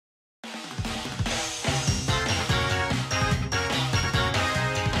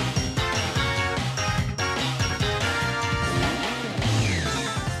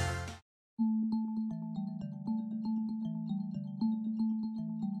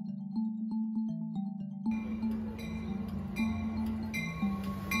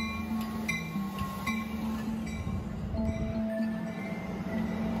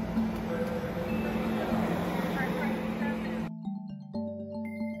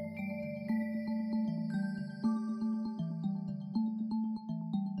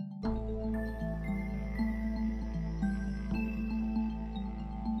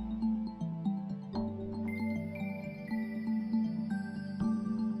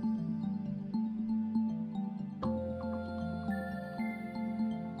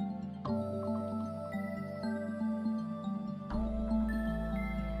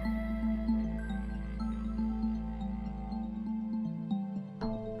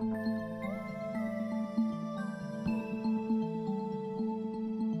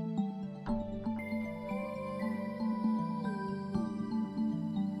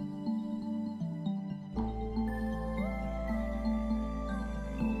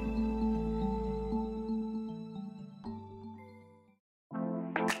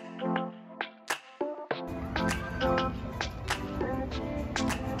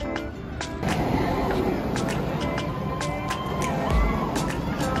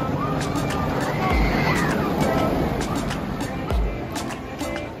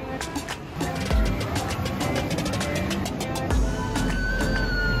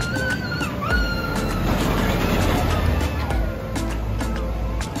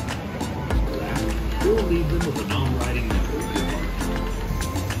or leave them with a non-riding member of your party.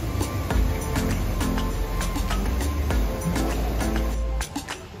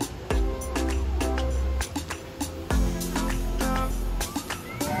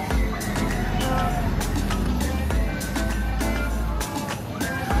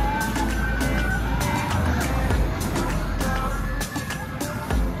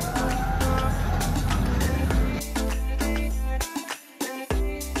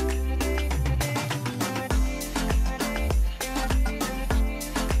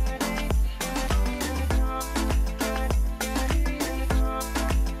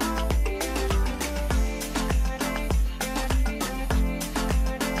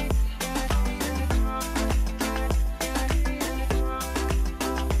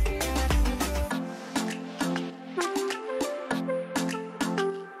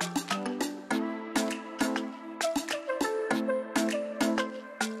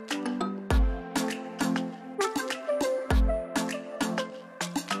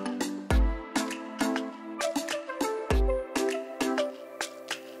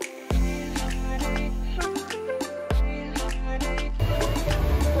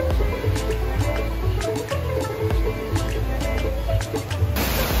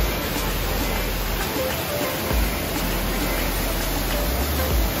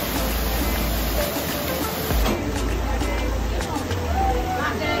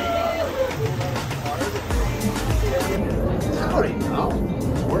 Howdy, y'all.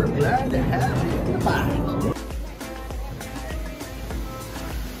 We're glad to have you in the bike.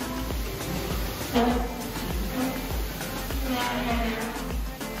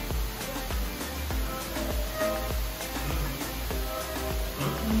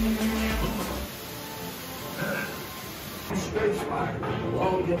 Space fire will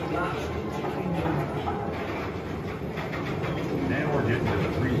all get lost. Now we're getting to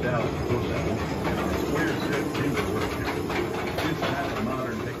the 3,000 foot level, and our square set seems to work here. This type of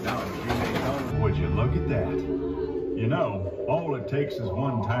modern technology ain't on. Would you look at that? You know, all it takes is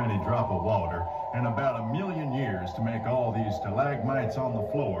one tiny drop of water and about 1 million years to make all these stalagmites on the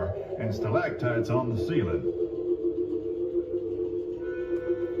floor and stalactites on the ceiling.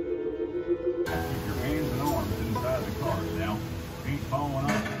 Keep your hands and arms inside the cars now. Ain't falling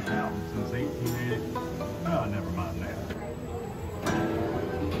off the mountain since 1880. Oh, never mind that.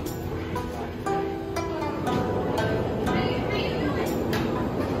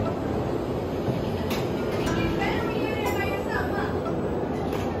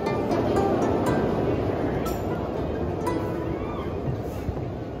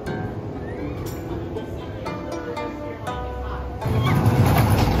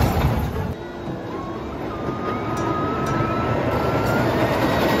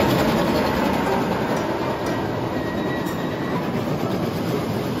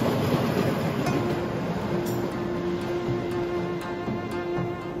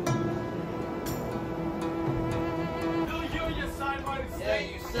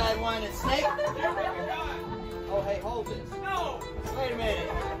 Sidewinded snake? Oh, hey, hold this. No! Wait a minute.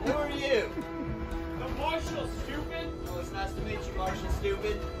 Who are you? The Marshal, stupid? Oh, it's nice to meet you, Marshal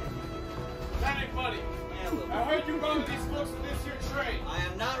Stupid. That ain't funny. Yeah, look. I heard you robbing these folks with this here train. I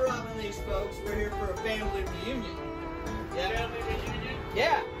am not robbing these folks. We're here for a family reunion. Yeah. Family reunion?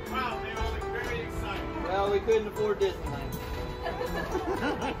 Yeah. Wow, they all look very excited. Well, we couldn't afford Disneyland.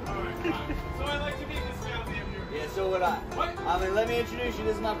 Alright, fine. So I'd like to meet this family of yours. Yeah, so would I. What? I mean, let me introduce you.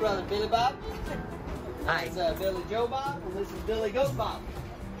 This is my brother, Billy Bob. Hi. This is Billy Joe Bob, and this is Billy Goat Bob.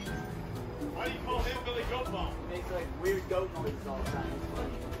 Why do you call him Billy Goat Bomb? He makes like weird goat noises all the time. It's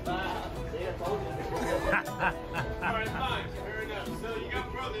funny. See, I told you. Alright, fine. Fair enough. So you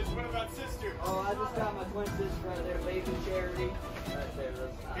got brothers. What about sisters? Oh, I just got my twin sister right there, Faith and Charity. Right there.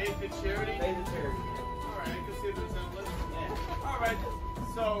 Faith and Charity? Faith and Charity. Alright, I can see the resemblance. Yeah. Alright,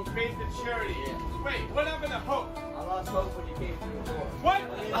 so Faith and Charity. Yeah. Wait, what happened to Hope? I lost hope when you came through the door. What?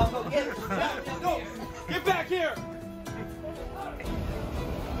 I'll go get her. Go! Get back here!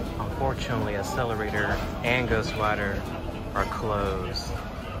 Unfortunately, Xcelerator and Ghostrider are closed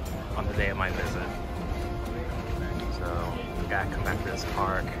on the day of my visit. So, we gotta come back to this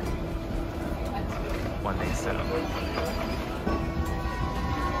park when they set up.